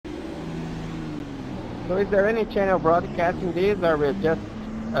So is there any channel broadcasting these, or we're just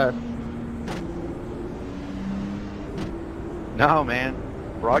us? No, man.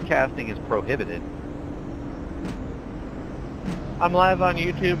 Broadcasting is prohibited. I'm live on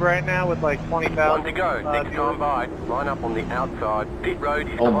YouTube right now with like 20,000. One to go. Next time by. Line up on the outside. Pit road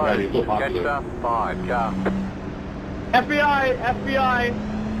is closed. Catch the 5 car. FBI! FBI!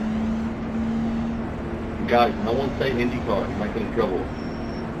 Guys, no one say IndyCar. You might get in trouble.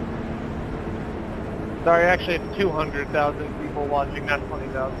 Sorry, actually it's 200,000 people watching, not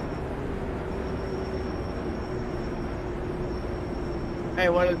 20,000. Hey,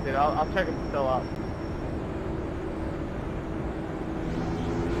 what is it? I'll check if it's still up.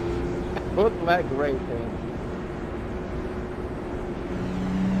 Bootleg racing.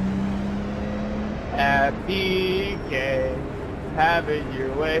 FDK, have it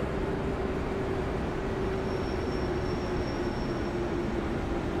your way.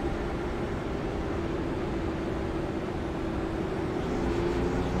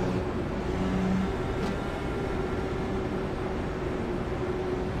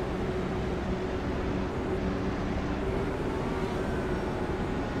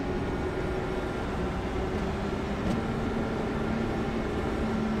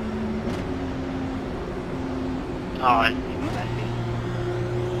 Oh, I see what that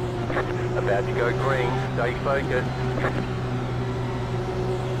is. About to go green. Stay focused.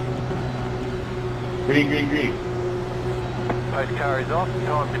 Green, green, green. Post car is off.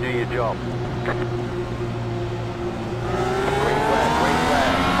 Time to do your job. Green flag, green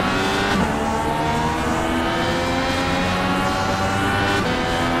flag.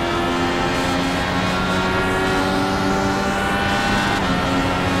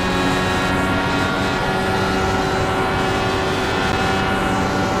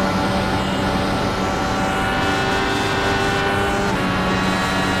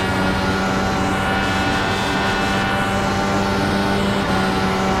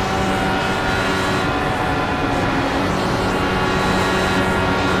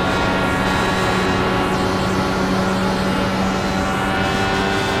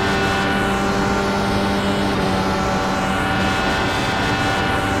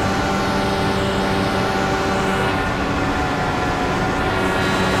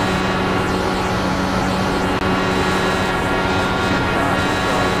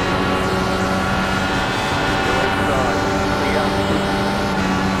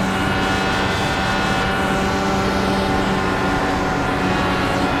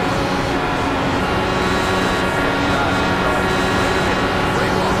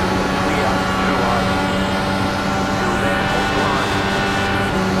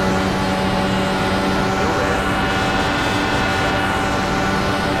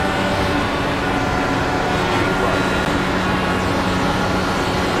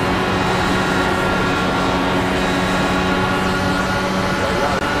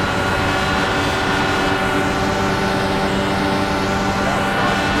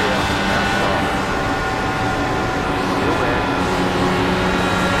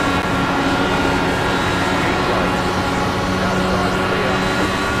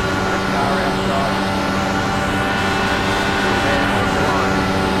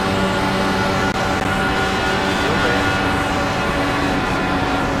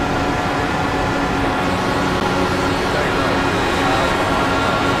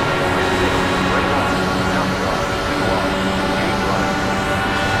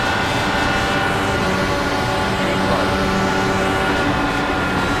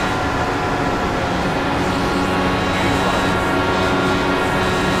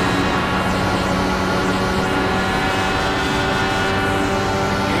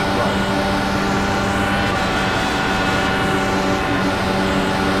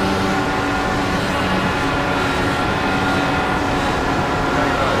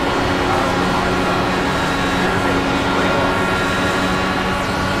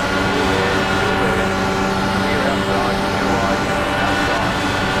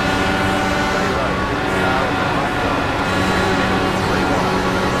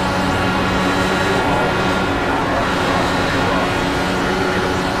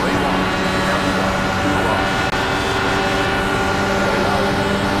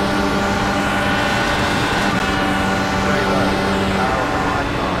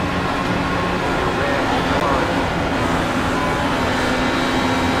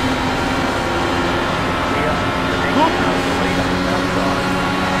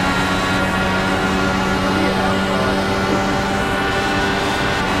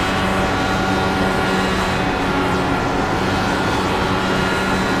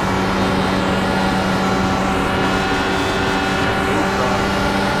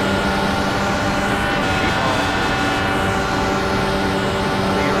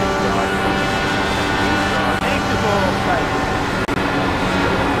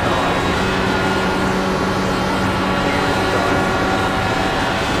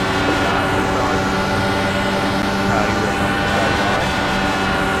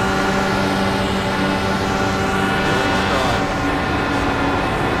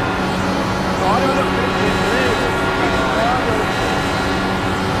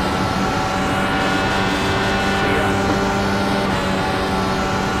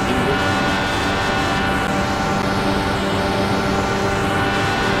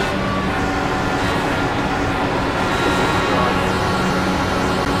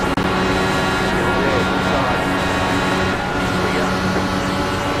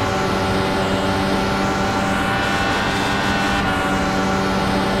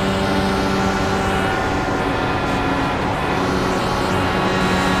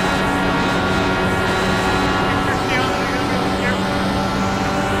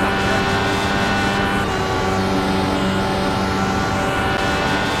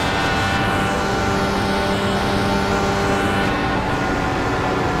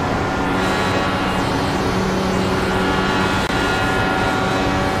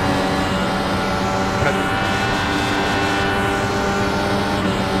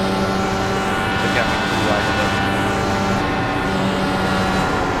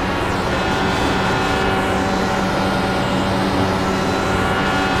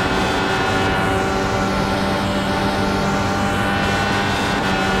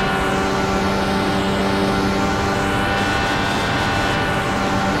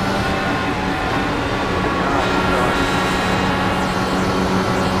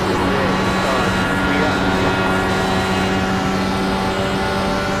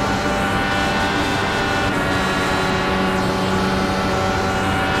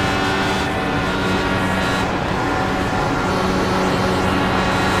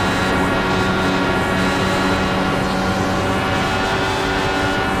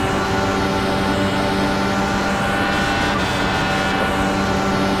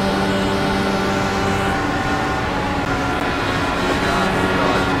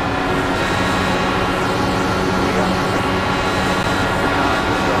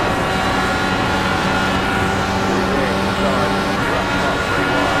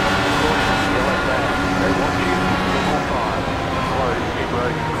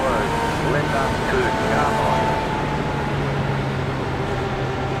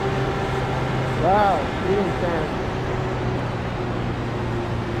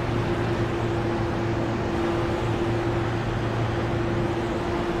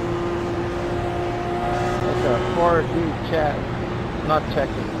 not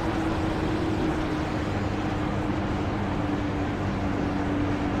checking.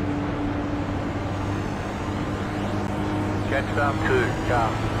 Jetstar 2,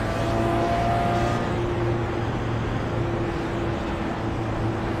 car.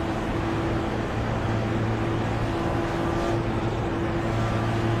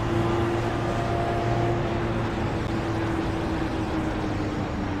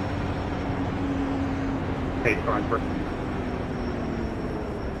 Hey, front.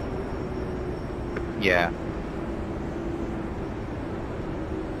 Yeah.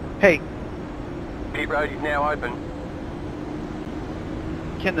 Hey, Pit road is now open.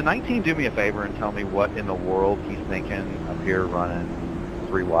 can the 19 do me a favor and tell me what in the world he's thinking up here running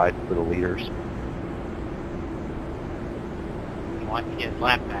 3 wide for the leaders? He wants to get his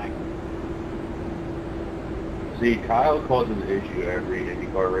lap back. See, Kyle causes an issue every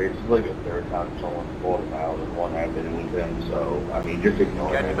IndyCar race. It's like a third time someone's fought him out and one happened with him. So, I mean, just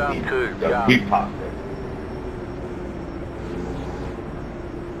ignore him. He's toxic.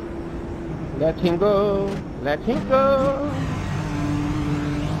 Let him go. Let him go.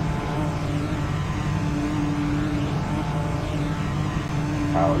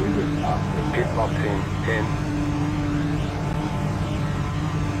 Kyle, you're just toxic. Pit box in 10,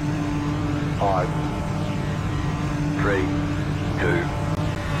 5, 3, 2.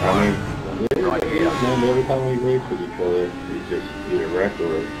 I mean, Right here. every time we race with each other, it's just either wreck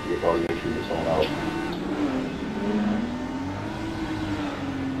or you're causing issues with someone else.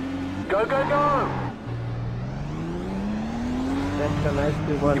 Go, go, go! That's a nice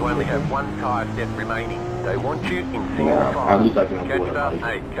good one. You only have 1 tyre set remaining. They want you in single Yeah, file. at least I can afford Jetstar it.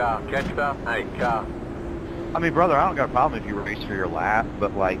 8 car, Jetstar 8 car. I mean, brother, I don't got a problem if you race for your lap,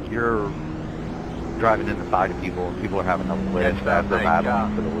 but like you're driving in the side of people and people are having a lift as they're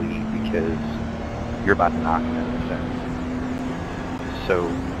battling for the lead because you're about to knock them in the center. So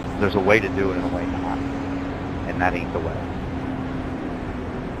there's a way to do it and a way not, and that ain't the way.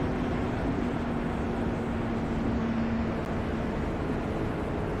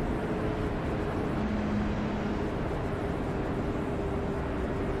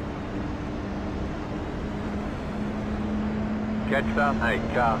 Jetstar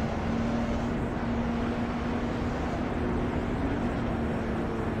 8 car.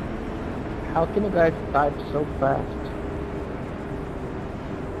 How can you guys type so fast?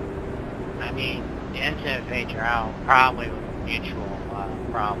 I mean, the incident of HRL probably was a mutual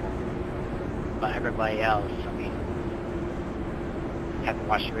problem. But everybody else, I mean, you have to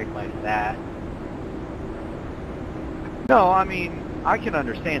watch the replay for that. No, I mean, I can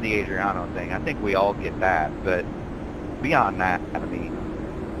understand the Adriano thing. I think we all get that, but beyond that, I mean,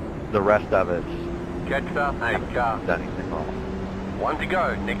 the rest of us Jetstar 8 car. haven't done anything wrong. 1 to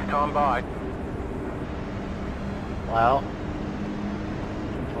go, next time by. Well,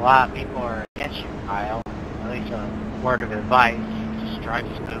 since a lot of people are against you, Kyle, at least a word of advice, just drive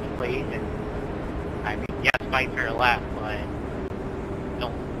smoothly, and, I mean, yes, fight for your lap, but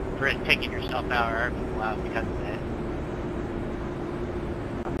don't risk taking yourself out or other people out because of it.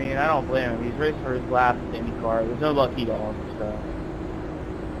 I mean, I don't blame him. He's racing for his last IndyCar. There's no lucky dogs, so.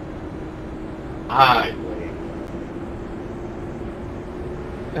 I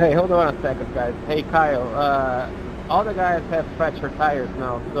Hey, hold on a second, guys. Hey, Kyle, all the guys have fractured tires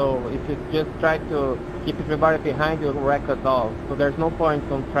now, so if you just try to keep everybody behind, you'll wreck us all. So there's no point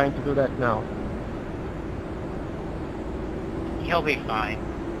on trying to do that now. He'll be fine.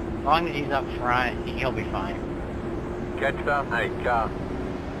 As long as he's up front, he'll be fine. Jetstar 8 car.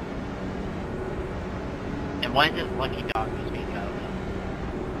 And what is this lucky dog you speak of?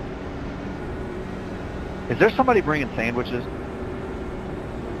 Is there somebody bringing sandwiches?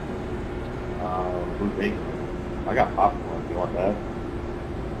 Fruit bacon. I got popcorn. You want that?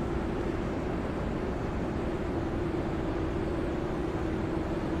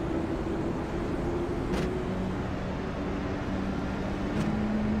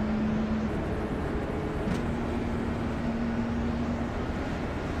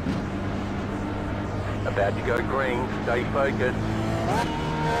 About to go green, stay focused.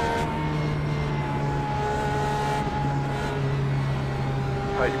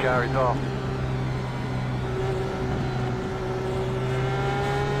 Post car is off.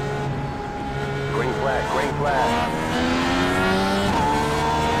 Green flag, green flag.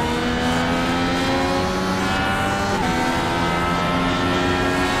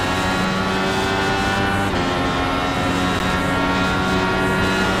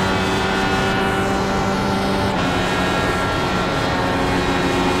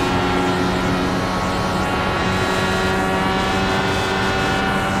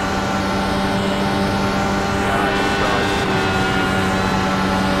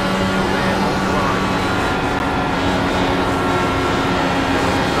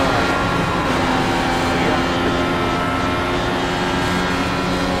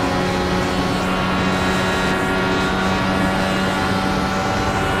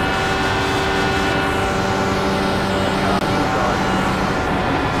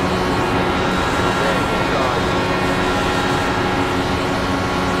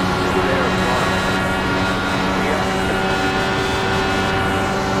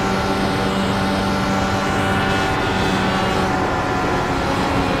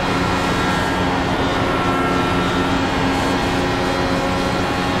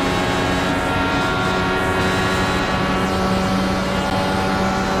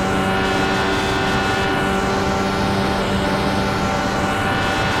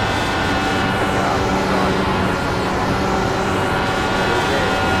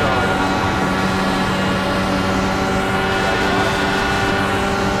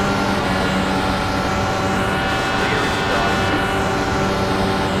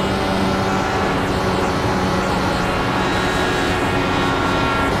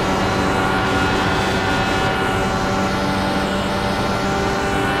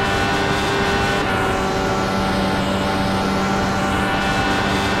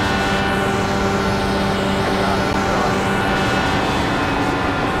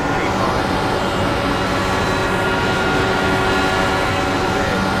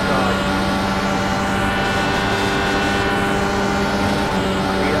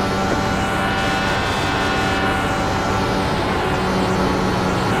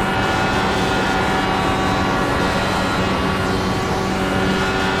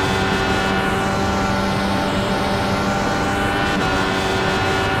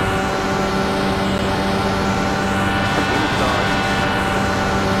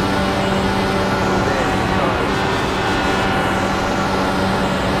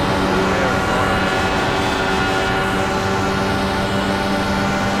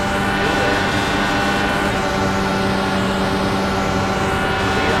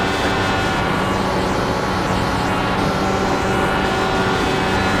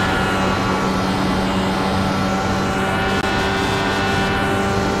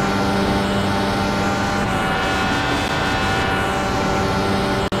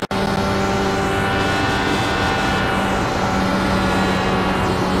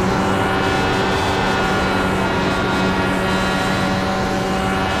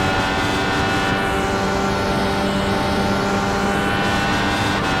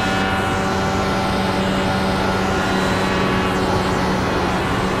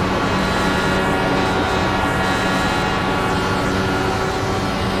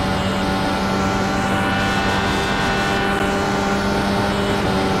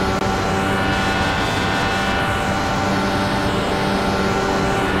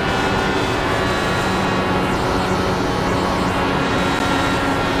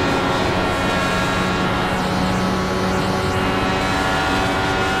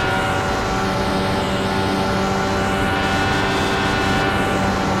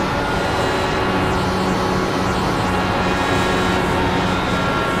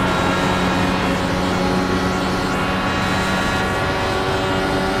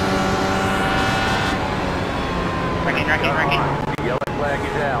 5. The yellow flag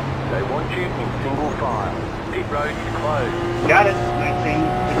is out. They want you in single file. Pit road is closed. Got it. 19.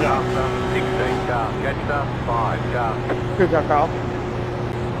 Good job. 16 car. Catcher, 5 car. Good job, Carl.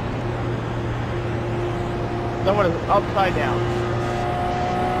 Someone is upside down.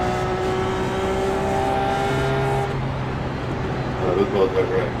 This was right.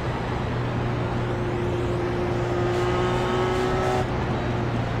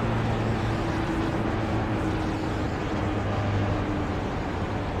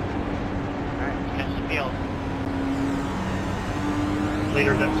 Alright, catch the field.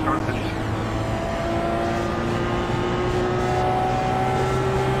 Leaders at start finish.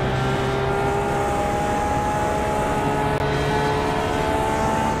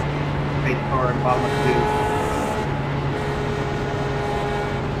 Car and bottom of 2.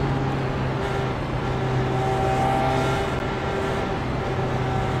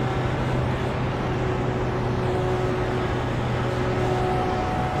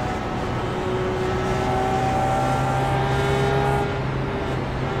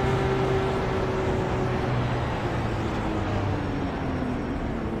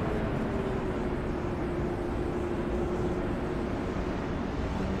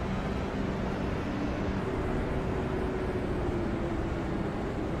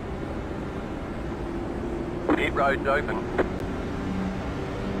 Pit road's open.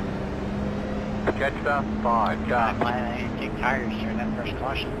 Catcher, 5 I'm car. glad I didn't take tires during that first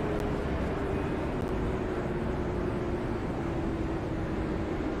caution.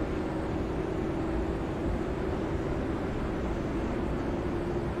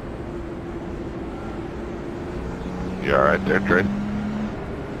 You all right there, Trey?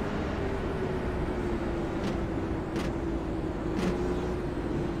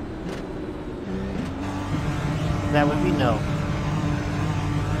 That would be no.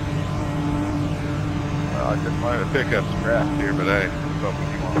 Well, I just wanted to pick up some grass here, but hey, what would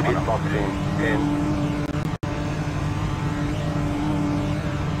you want? Pit box in 10.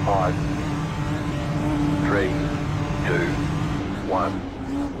 5. 3, 2,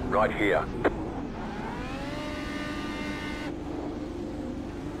 1. Right here.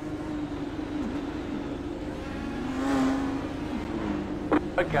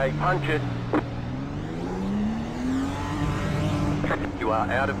 Okay, punch it. You are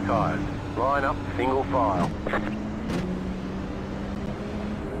out of tyres. Line up single file.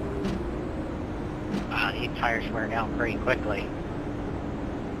 These tires wear down pretty quickly.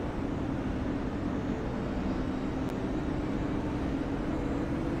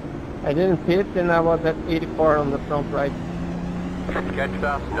 I didn't see it and I was at 84 on the front right. Catcher,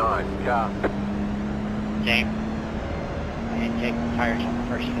 9 car. James, I didn't take the tires on the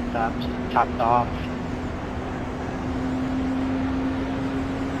first few stops. Topped off.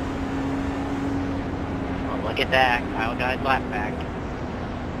 Oh, look at that. Kyle got his lap back.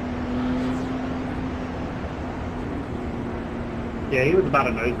 Yeah, he was about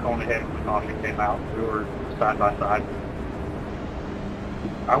a nose cone ahead when the caution came out. We were side by side.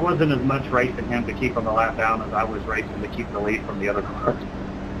 I wasn't as much racing him to keep him the lap down as I was racing to keep the lead from the other cars.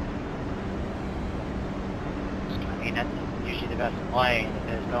 I mean, that's usually the best play. And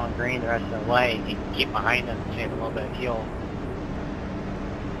if it's going green the rest of the way, you can keep behind them and save a little bit of fuel.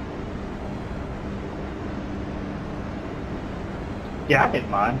 Yeah, I didn't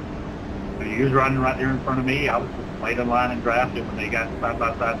mind. When he was running right there in front of me, I was just late in line and drafted. When they got side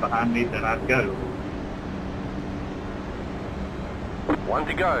by side behind me, then I'd go. 1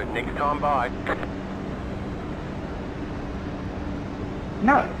 to go. Next time by.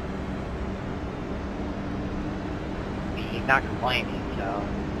 No. He's not complaining, so...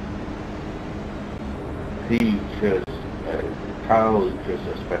 He's just, Kyle is just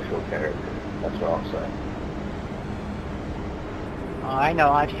a special character. That's what I'll say. Oh, I know.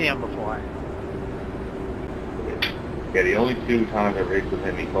 I've seen him before. Yeah, the only 2 times I raced with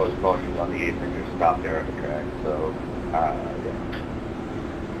him, he caused cautions on the apron and just stopped there at the track. So, yeah.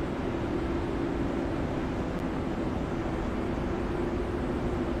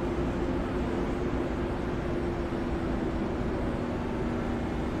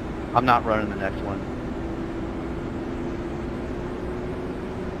 I'm not running the next one.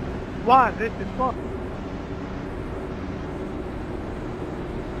 Why? This is fun.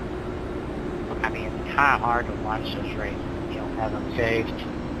 I mean, it's kind of hard to watch those races. You don't have them saved.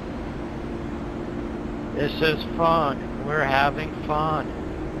 This is fun. We're having fun.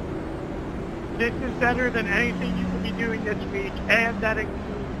 This is better than anything you could be doing this week, and that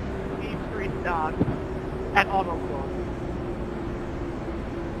includes these 3 stops at Autocross.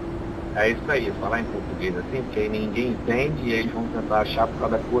 É isso aí, falar em português assim, porque ninguém entende e eles vão tentar achar por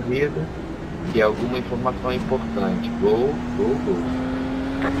causa da corrida que é alguma informação importante. Gol, gol, gol.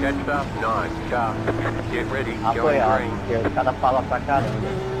 Jetstar, 9, car. Get ready, going Apoiado, green. porque os caras falam pra caramba.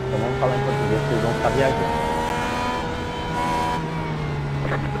 Então vamos falar em português, vocês vão ficar viajando.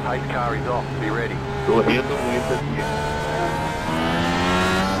 The pace car is off, be ready. Tô rindo muito aqui.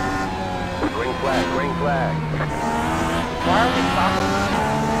 Green flag, green flag. Why are we stopping?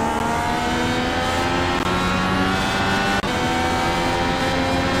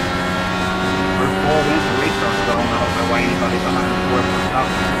 We're 4 weeks of restart, so I don't know why anybody behind the where we're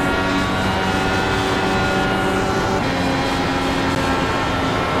stopping.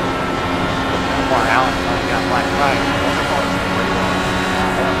 More Alex, I got black flag.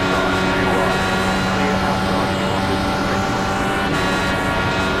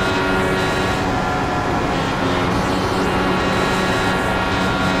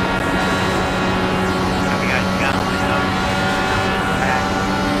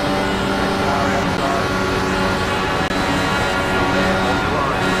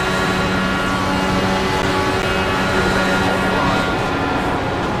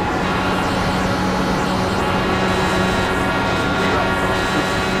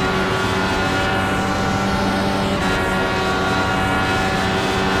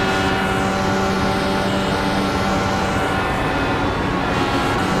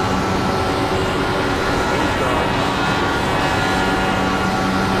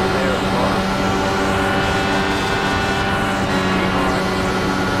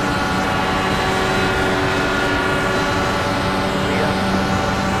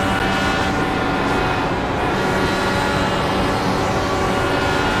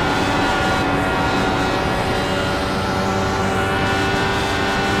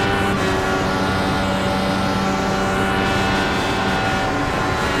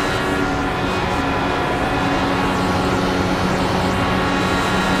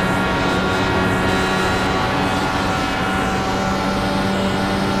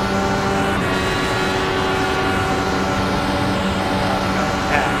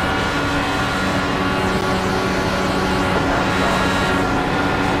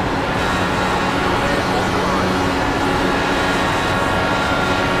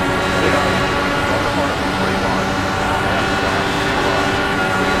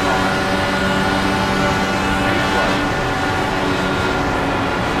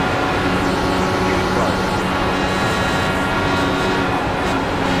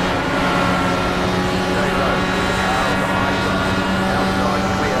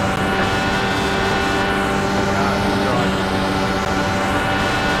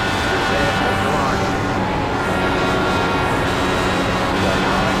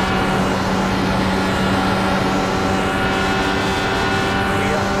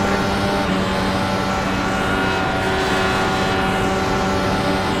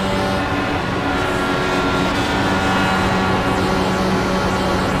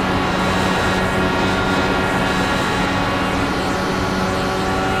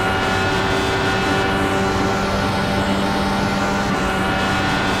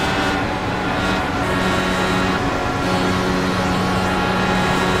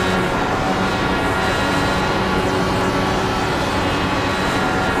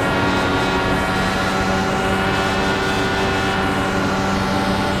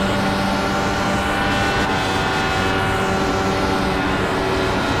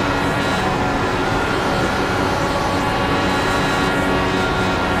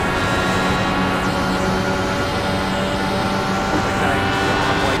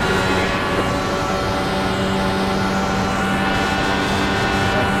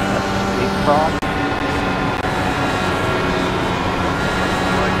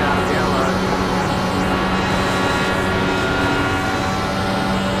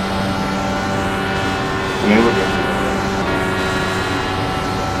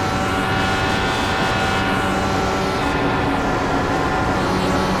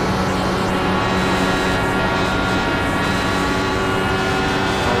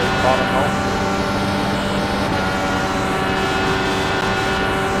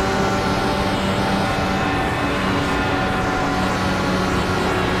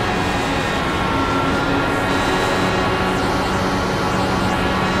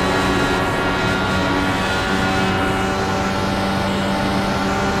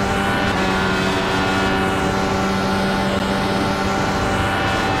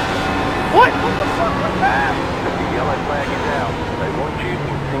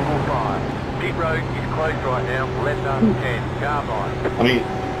 I mean,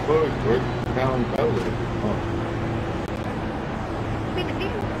 where's Town Bowler? Oh.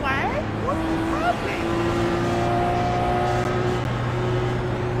 What? What's happening?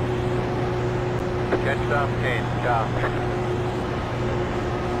 Jetstar 10, car.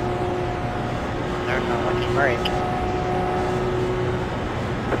 There's no lucky break.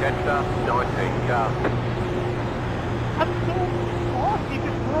 Jetstar 19, car. I'm so lost. He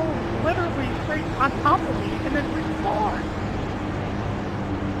just drove literally straight on top of me and then respawned.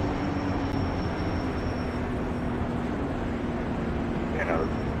 You know,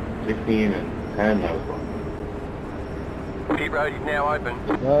 16 and 10, that was fun. Pit road is now open.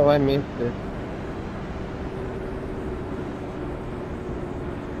 Oh, I missed it.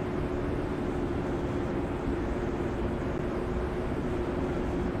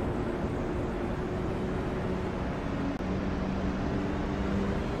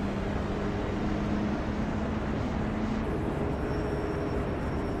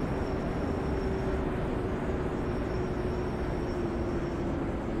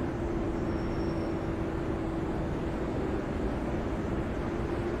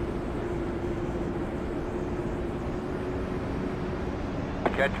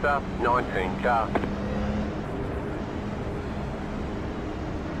 Jetstar 19, car.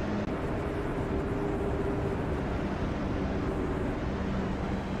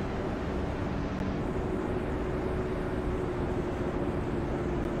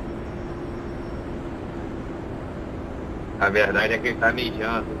 A verdade é que ele tá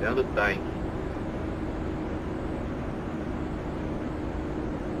mijando dentro do tanque.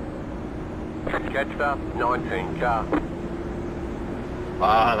 Jetstar 19, car.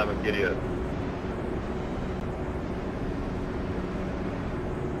 Fala, meu querido.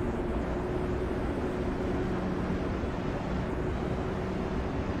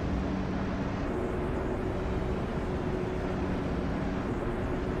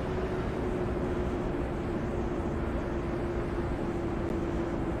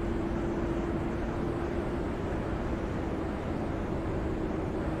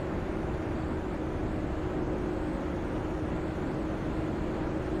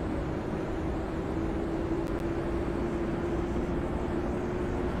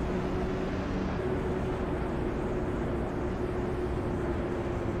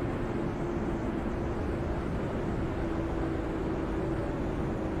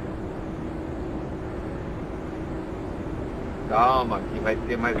 Calma, que vai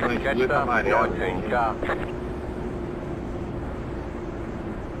ter mais umas duas Jetstar amarelas. 19, car.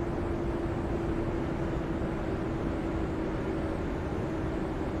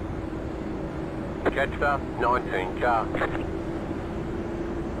 Jetstar 19, car.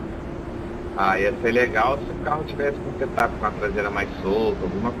 Ah, ia ser legal se o carro tivesse com o setup com a traseira mais solta,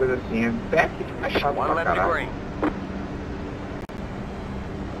 alguma coisa assim. Até que fica chato One pra left to caralho. green.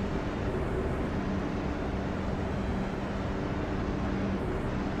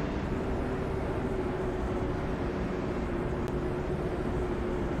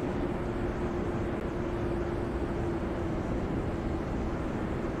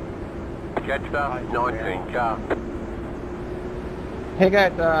 Jetstar 19, car. Hey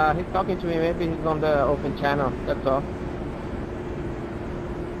guys, he's talking to me. Maybe he's on the open channel. That's all.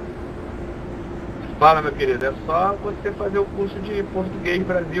 Fala, meu querido, é só você fazer o curso de português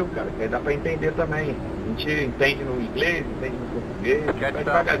Brasil, cara, que aí dá pra entender também. A gente entende no inglês, entende no português, vai Jetstar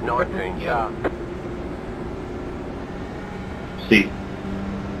devagarzinho, vai 19, car. conseguindo. Sim.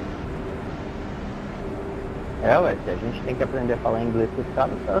 Ué, se a gente tem que aprender a falar inglês com os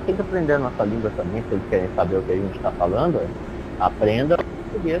caras têm que aprender a nossa língua também, se eles querem saber o que a gente está falando, aprenda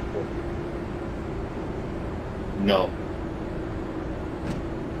português, pô. No.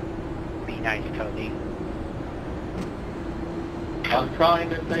 Be nice, Cody. I'm trying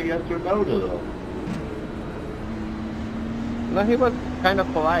to say yes or no to them. No, he was kind of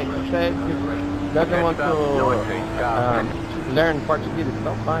polite. He said he doesn't want to learn Portuguese. It's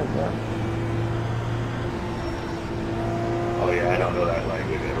so fine, yeah. Oh yeah, I don't know that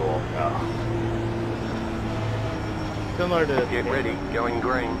language at all. No. Similar to Get ready, going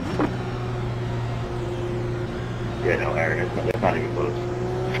green. Yeah, no, Aaron, it's not even close.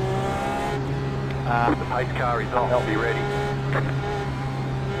 The pace car is off, be ready.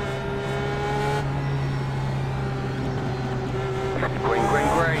 Green, green,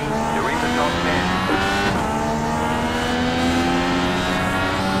 green. You're in the top 10.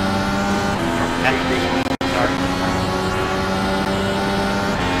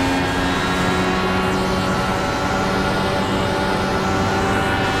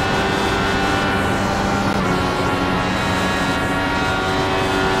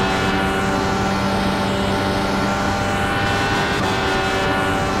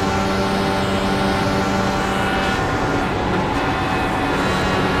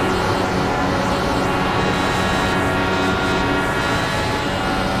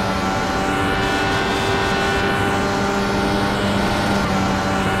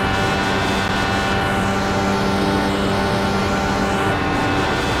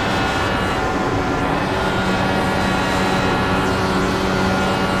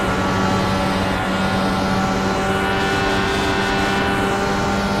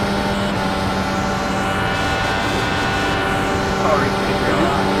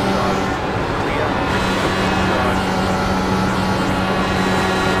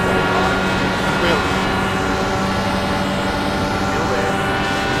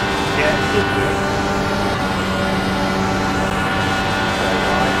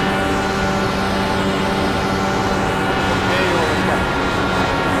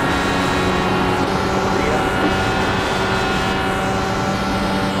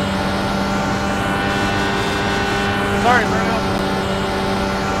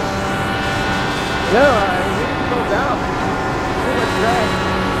 No, I need to go down. Too much drag.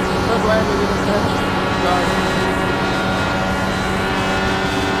 So glad we didn't touch. Sorry.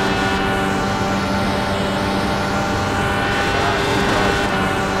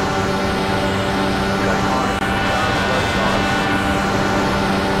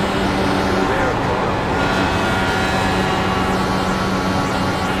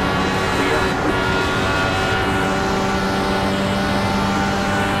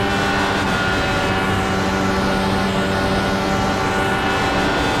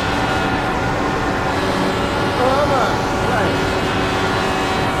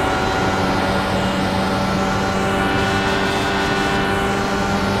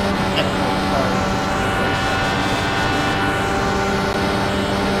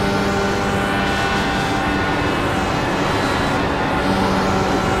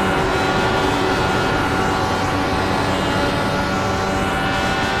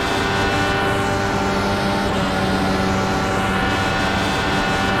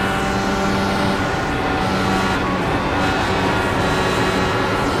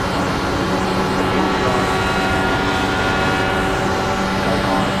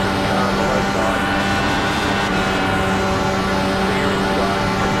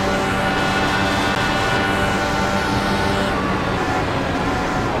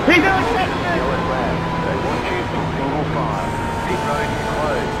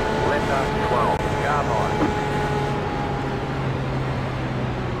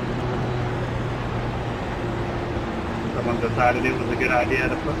 Someone decided it was a good idea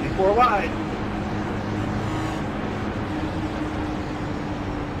to put me 4 wide.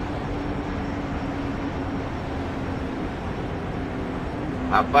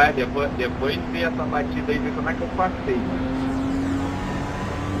 Rapaz, depois de ver essa batida aí, ver como é que eu passei, mano.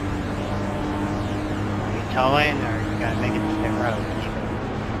 Are you towing or you gotta make it to the road?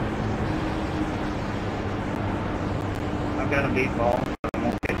 I've got a meatball. I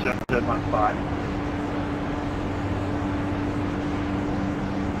won't catch up to my spot.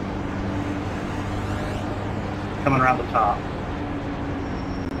 Coming around the top.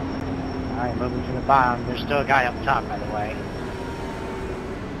 Alright, moving to the bottom. There's still a guy up top, by the way.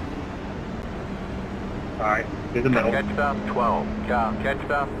 Alright, through the middle. Catch up 12, car. Catch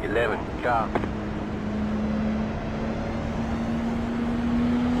up 11, car.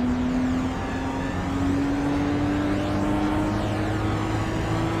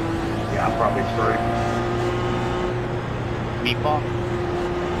 Yeah, I'm probably screwed. Meatball?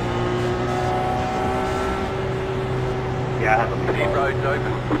 Yeah, I have a Pit meatball. road's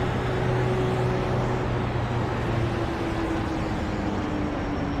open.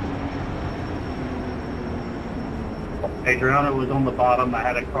 Adriana was on the bottom. I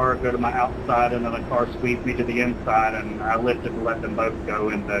had a car go to my outside, and then a car squeezed me to the inside, and I lifted to let them both go.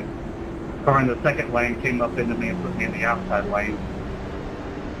 And the car in the second lane came up into me and put me in the outside lane.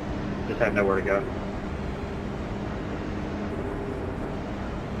 Just had nowhere to go.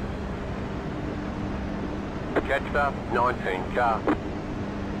 Catch up 19, car.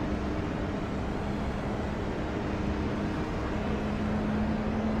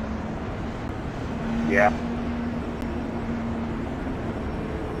 Yeah.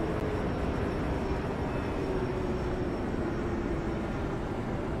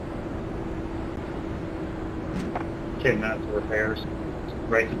 $10 minutes of repairs.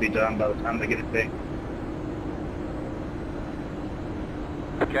 Race will be done by the time they get it fixed.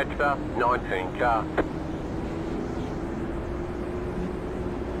 Catch up 19, car.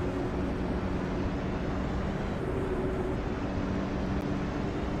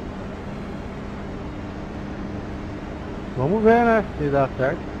 Vamos ver, né? Se dá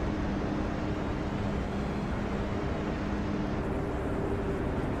certo.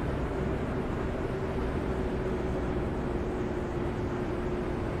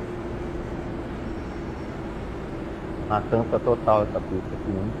 Matança total essa pista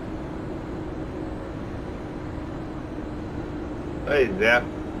aqui, né? Pois é.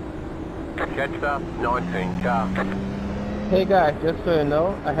 Catch up 19, car. Hey guys, just so you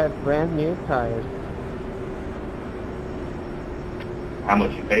know, I have brand new tires. How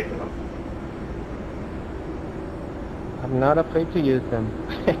much you pay for them? I'm not afraid to use them.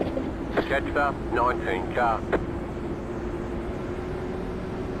 Catch up 19, car.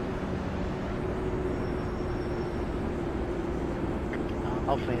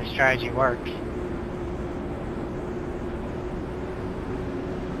 Hopefully the strategy works.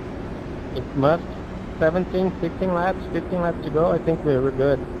 It must. 17, 16 laps, 15 laps to go. I think we're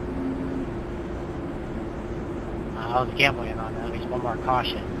good. I was gambling on at least one more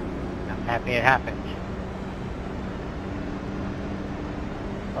caution. I'm happy it happened.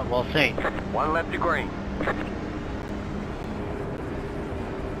 But we'll see. One left to green.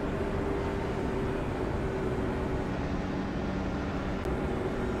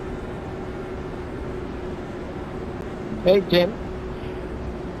 Hey, Jim.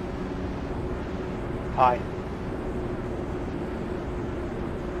 Hi.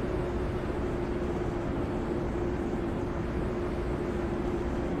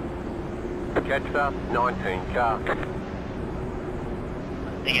 Catcher, 19 car. The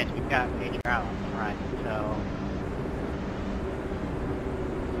thing is, we've got major out on the front, so...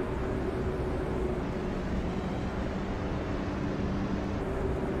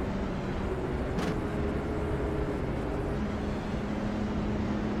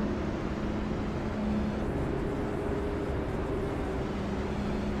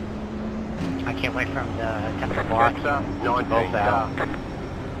 I can't wait from the temple block. Catcher, Both 19 out. car.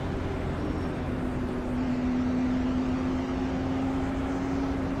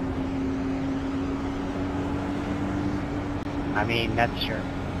 I mean, that's your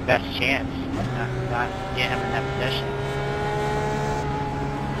best chance, not get him in that position.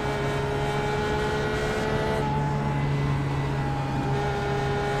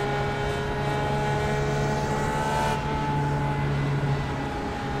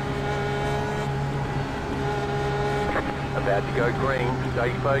 About to go green.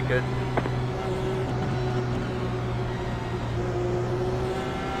 Stay focused.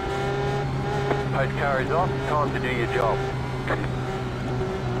 Post car is off. Time to do your job.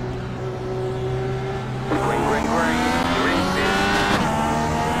 Green, green, green. You're in fifth.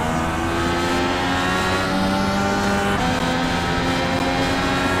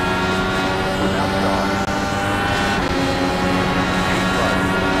 Outside. Keep close.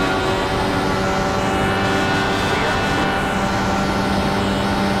 Clear.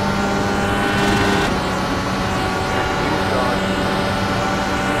 Inside. Still there.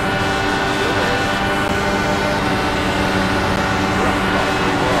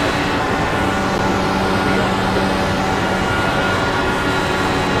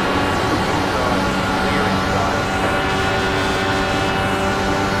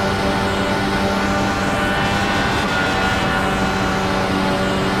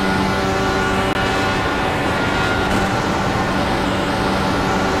 You're outside. Clear wide.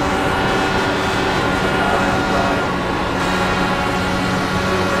 Clear. Inside. Clear inside. Car outside.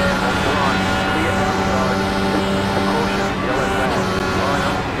 Still there. Off the line. Clear outside. Caution. Yellow flag. Line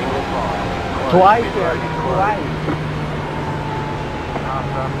up. Single file. Close. Twice, Pit road is Eric, closed. twice. Pass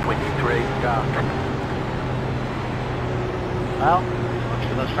up 23 car. Well, look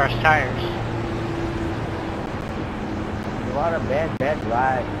for those fresh tires. You are a bad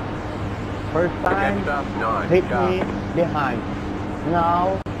ride. First time, Catch up 9 hit car. me behind.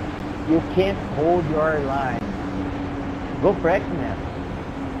 Now, you can't hold your line. Go practice, man.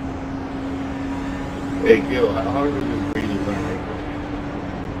 Hey, Gil, how hard was this breathing running?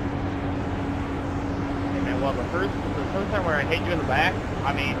 Hey, man, well, the first time where I hit you in the back,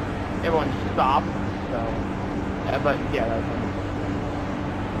 I mean, everyone stopped, so... but, yeah, that was fun.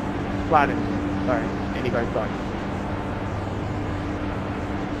 Flattened. Sorry. Anybody sorry.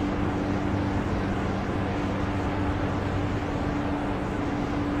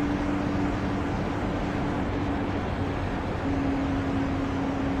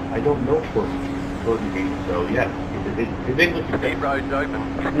 I don't know for me, so yes, his English is Pit road's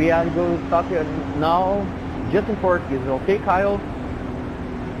open. We are going to talk here now, just in Portuguese, okay, Kyle?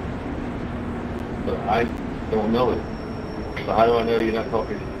 but I don't know it. So how do I know you're not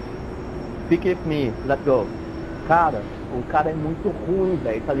talking? Speak with me, let's go. Cara, o cara é muito ruim,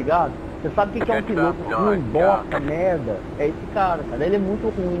 velho, tá ligado? Você sabe o que é um piloto ruim, bosta, merda? É esse cara, ele é muito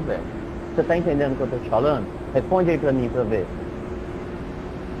ruim, velho. Você tá entendendo o que eu tô te falando? Responde aí pra mim pra ver.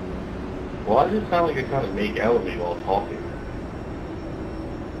 Well, I just sound like I kind of make out of me while talking.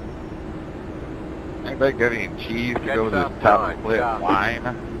 Anybody got any cheese to go with this Catch top up, split nine,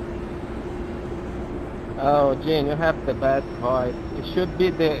 wine? Oh, Gene, you have the best voice. It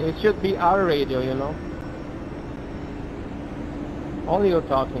should be our radio, you know. Only you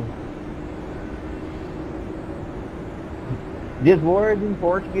talking. This word in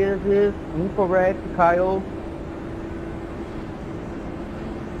Portuguese is incorrect, Kyle.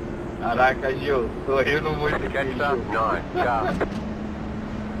 Caraca, Gil, tô rindo muito aqui, Catch up Gil. 9 car.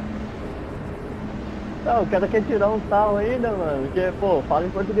 Não, o cara quer tirar um sal ainda, mano. Porque, pô, fala em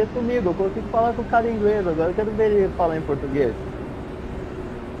português comigo. Eu consigo falar com o cara em inglês. Agora eu quero ver ele falar em português.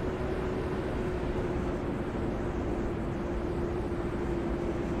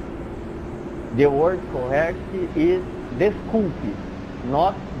 The word correct is desculpe,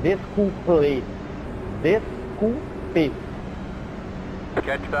 not desculpe. Desculpe.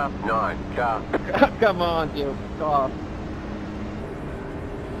 Catch up, 9, car. Come on, you off.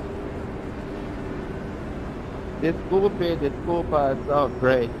 Desculpa, it's all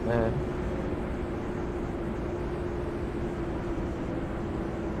great, man.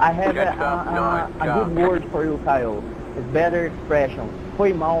 I have a good word for you, Kyle. It's better expression.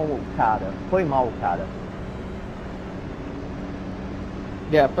 Foi mal, cara. Foi mal, cara.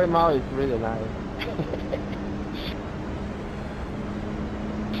 Yeah, foi mal is really nice.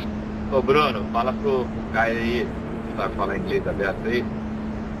 Ô Bruno, fala pro Caio aí, que sabe falar inglês aberto aí,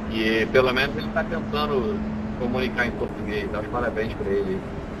 que pelo menos ele tá tentando comunicar em português. Dá os parabéns pra ele.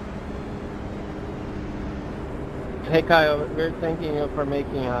 Hey Kyle, we're thanking you for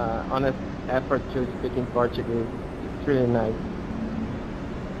making an honest effort to speak in Portuguese. It's really nice.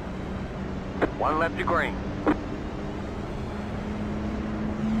 1 left to green.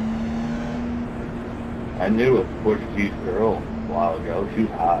 I knew a Portuguese girl a while ago. She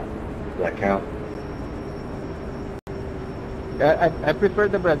was hot. Does that count? I prefer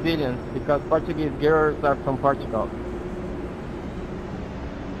the Brazilians because Portuguese girls are from Portugal.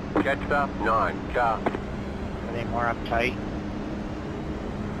 Catch up, 9, car. Are they more uptight?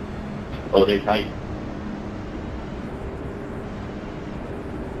 Oh, they tight.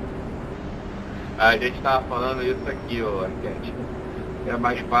 A gente tava falando isso aqui, ô Arquete. É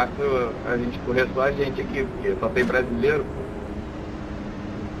mais fácil a gente correr só a gente aqui, porque só tem brasileiro.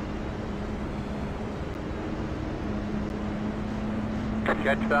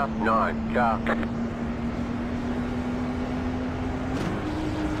 Catch up, 9, car.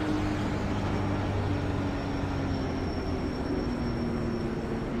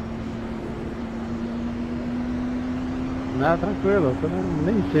 Não, tranquilo, eu também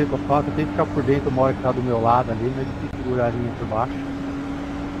nem sei o que eu faço, eu tenho que ficar por dentro, o Mori que tá do meu lado ali, mas tem que segurar a linha por baixo.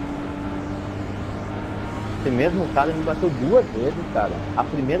 Esse mesmo cara me bateu 2 vezes, cara. A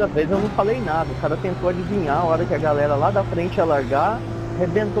primeira vez eu não falei nada, o cara tentou adivinhar a hora que a galera lá da frente ia largar,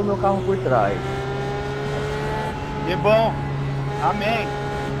 arrebentou meu carro por trás. Que bom. Amém.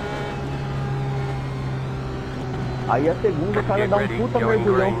 Aí a segunda o cara dá um puta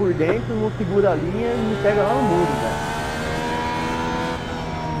mergulhão por dentro, não segura a linha e me pega lá no muro, velho.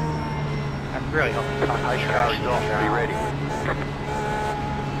 I'm really hoping the car is off. Be ready.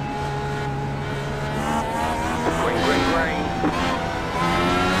 Green, green, green.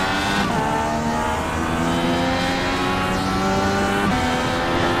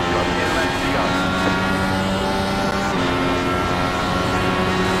 Got 10 laps to go.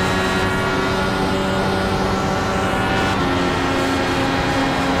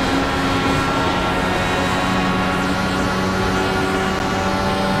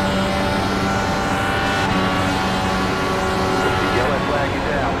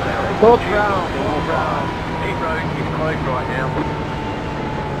 Both round. Pit road is closed right now.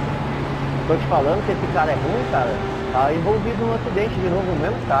 Tô te falando que esse cara é ruim, cara. Tá envolvido no acidente de novo, o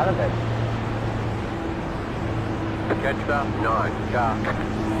mesmo cara, velho. Catch up, 9, car.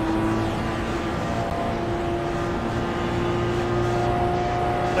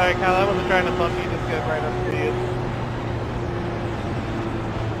 Sorry, Kyle, I wasn't trying to bump you, just get right up to you.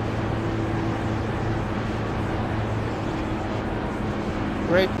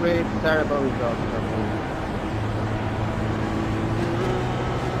 Great race, terrible results for me.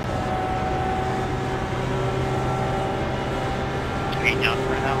 Straighten out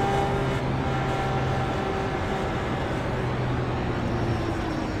for now.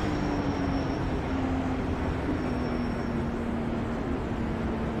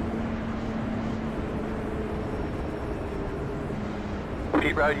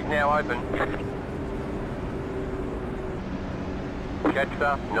 Pit road is now open. Catch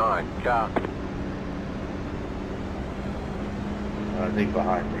up, 9, car. I think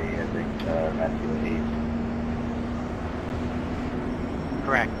behind me, I think Matthew and Heath.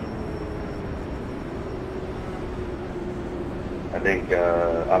 Correct. I think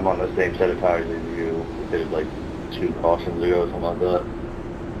I'm on the same set of tires as you. We did like 2 cautions ago, something like that.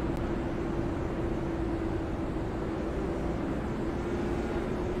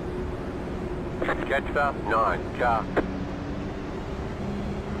 Catch up, 9, car.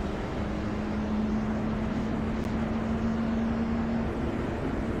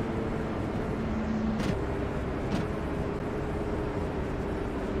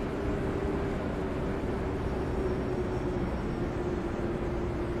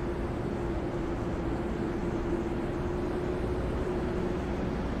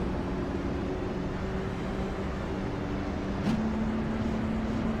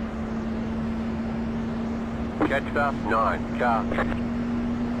 Catch up, 9, car.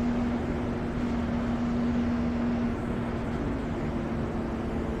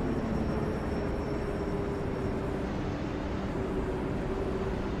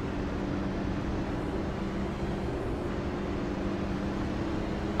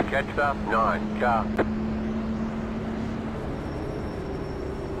 Catch the 9 car.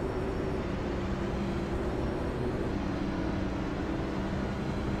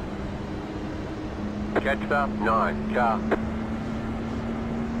 Catch the 9 car.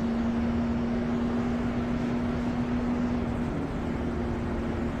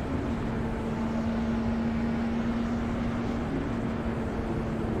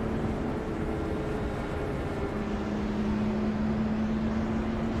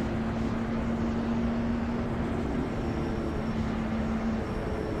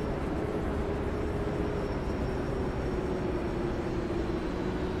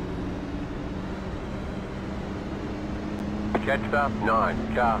 Catch the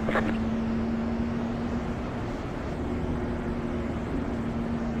 9 car.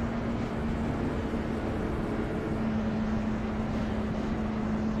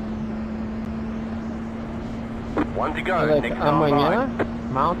 One to go. Like Next time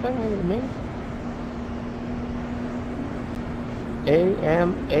amanhã, mountain, you mean?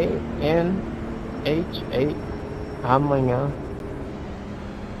 A-M-A-N-H-A, amanhã.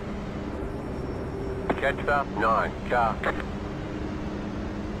 Catch the 9 car.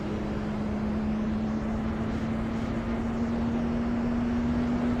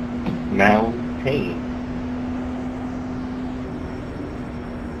 Mountain.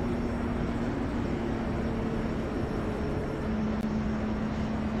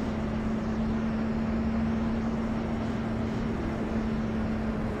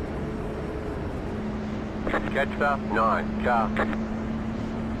 Catch the 9 car.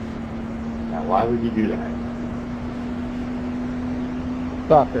 Now, why would you do that?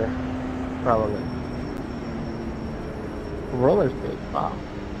 Soccer, probably. Roller skate, wow.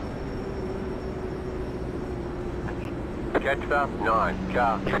 Catch the 9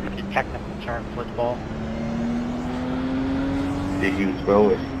 car. The technical term, football. Did you throw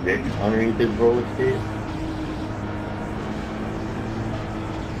a stick underneath his roller skate?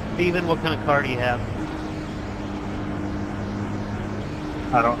 Steven, what kind of car do you have?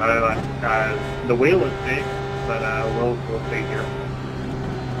 I don't know. The wheel is big, but we'll see here.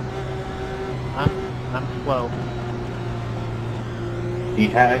 I'm slow. He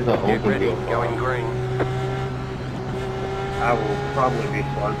has an Get open ready. wheel Going car. green. I will probably be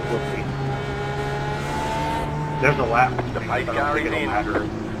slow. We'll see. There's a lap. The pace car is in. Matter.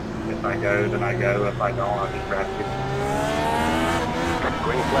 If I go, then I go. If I don't, I'll just crash it.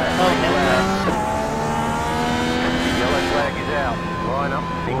 Green flag. Green flag. The yellow flag is out. Line up,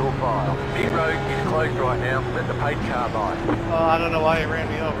 single file. Pit road is closed right now. Let the pace car by. Oh, I don't know why he ran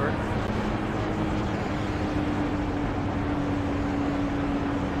me over.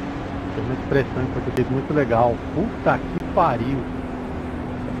 Tem uma expressão em português muito legal. Puta que pariu.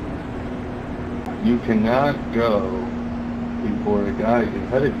 You cannot go before the guy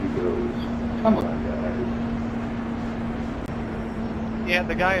ahead of you goes. Come on, guys. Yeah,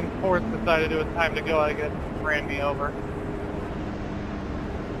 the guy in fourth decided it was time to go, I guess, ran me over.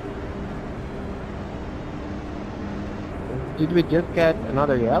 Did we just get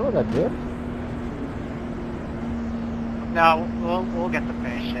another yellow, that's it? No, we'll get the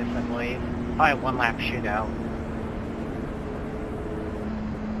finishes, I believe. Probably one lap shootout.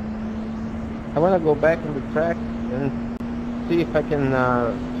 I want to go back on the track and see if I can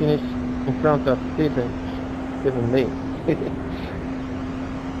finish in front of Stephen Lee.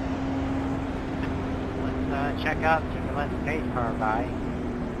 Let's check out to the left pace car by.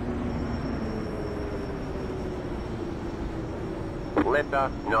 Let the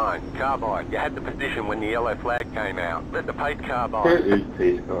 9 car by. You had the position when the yellow flag came out. Let the pace car by. Where is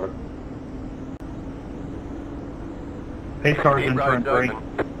pace car? Pace car's Pit in turn road's 3. open.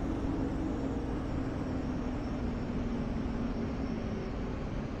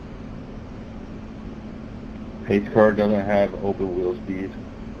 Pace car doesn't have open wheel speed.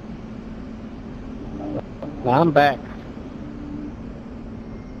 I'm back.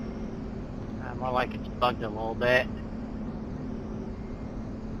 More like it's bugged a little bit.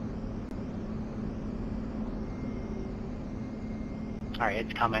 Alright,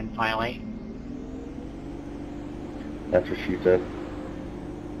 it's coming finally. That's what she said.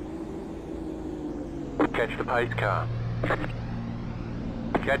 Catch the pace car.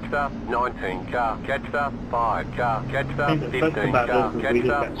 Catch the 19 car. Catch the 5 car. Catch I the think the 15 best car. about this is Catch we the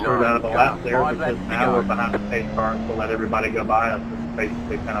just got screwed out of the 9 lap car. there 5 because laps to now we're go. behind the pace car, so let everybody go by us and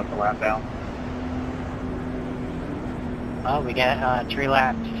basically kind of the lap down. Oh, we got 3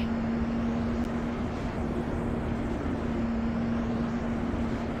 laps.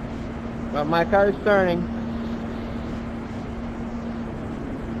 Well, my car is turning.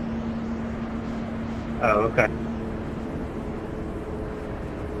 Oh, okay.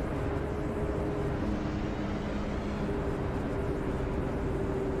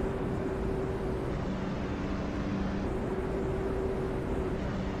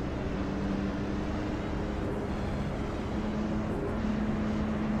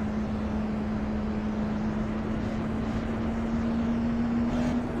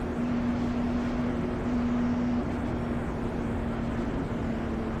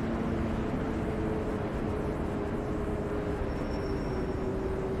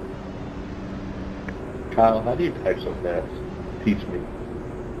 Kyle, how do you type so fast? Teach me.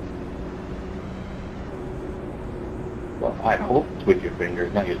 Well, I hope it's with your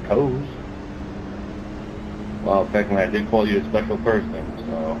fingers, not your toes. Well, in fact, when I did call you a special person,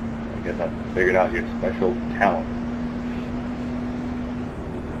 so I guess I figured out your special talent.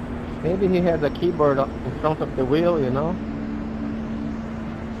 Maybe he has a keyboard in front of the wheel, you know?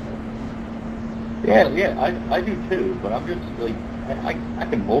 Yeah, I do too, but I'm just like, I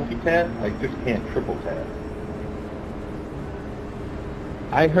can multitask, I just can't triple task.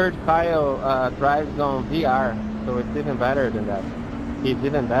 I heard Kyle drives on VR, so it's even better than that. He's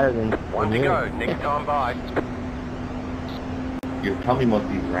even better than One to you. go, next time by. Your tummy must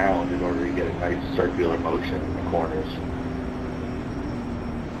be round in order to get a nice circular motion in the corners.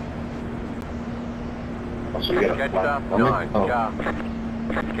 Also, you got a Catch flat up, stomach? 9, Oh. car.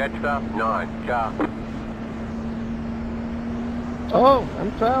 Catch up, 9, car. Oh,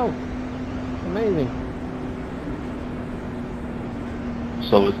 I'm 12. Amazing.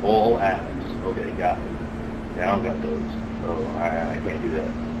 So it's all abs. Okay, got it. Yeah, I don't got those. So I can't do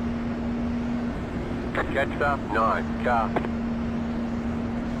that. Catch up, 9, car.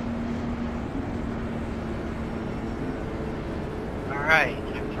 Alright,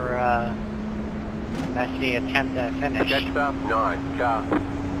 time for messy attempt at finish. Catch up, 9, car.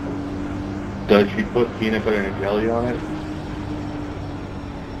 Does she put peanut butter and jelly on it?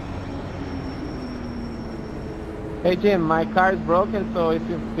 Hey Jim, my car is broken, so if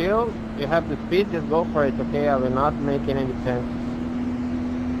you feel you have the speed, just go for it, okay? I will not make any sense.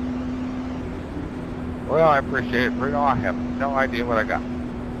 Well, I appreciate it, Bruno. I have no idea what I got.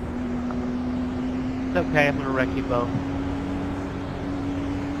 It's okay, I'm gonna wreck you both.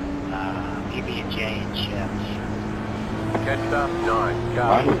 PB&J and chips. Catch up, 9, Mine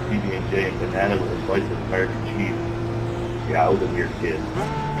car. was PB&J and banana with a slice of American cheese. Yeah, I was a weird kid.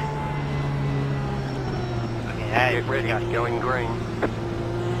 Okay, that Get is ready, disgusting. going green.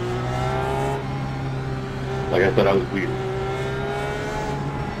 Like I said, I was weird.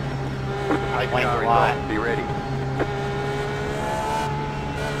 Explains Car a is lot. off, be ready.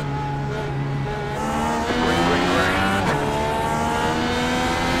 Green, green, green.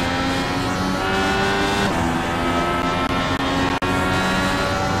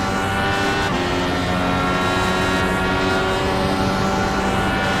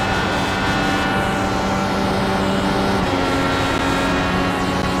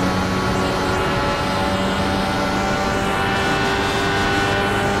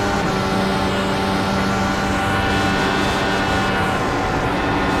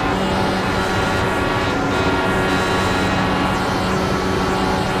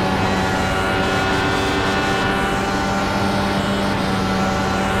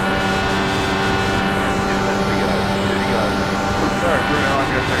 Sorry, Bruno, I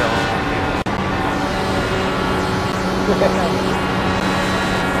guess I got one more here.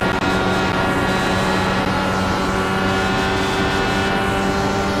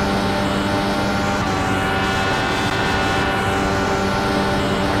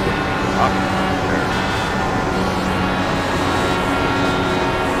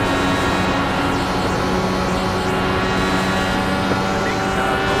 Next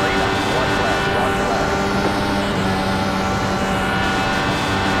car, the leader. One lap, one lap.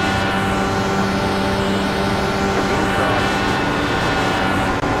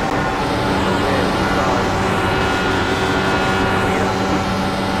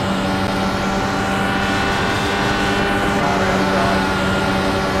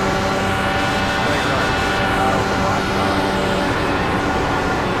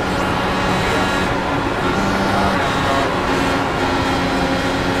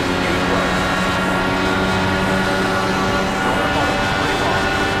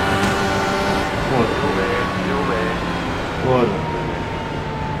 What a What a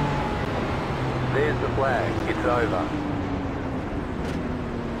There's the flag. It's over.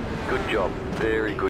 Good job. Very good.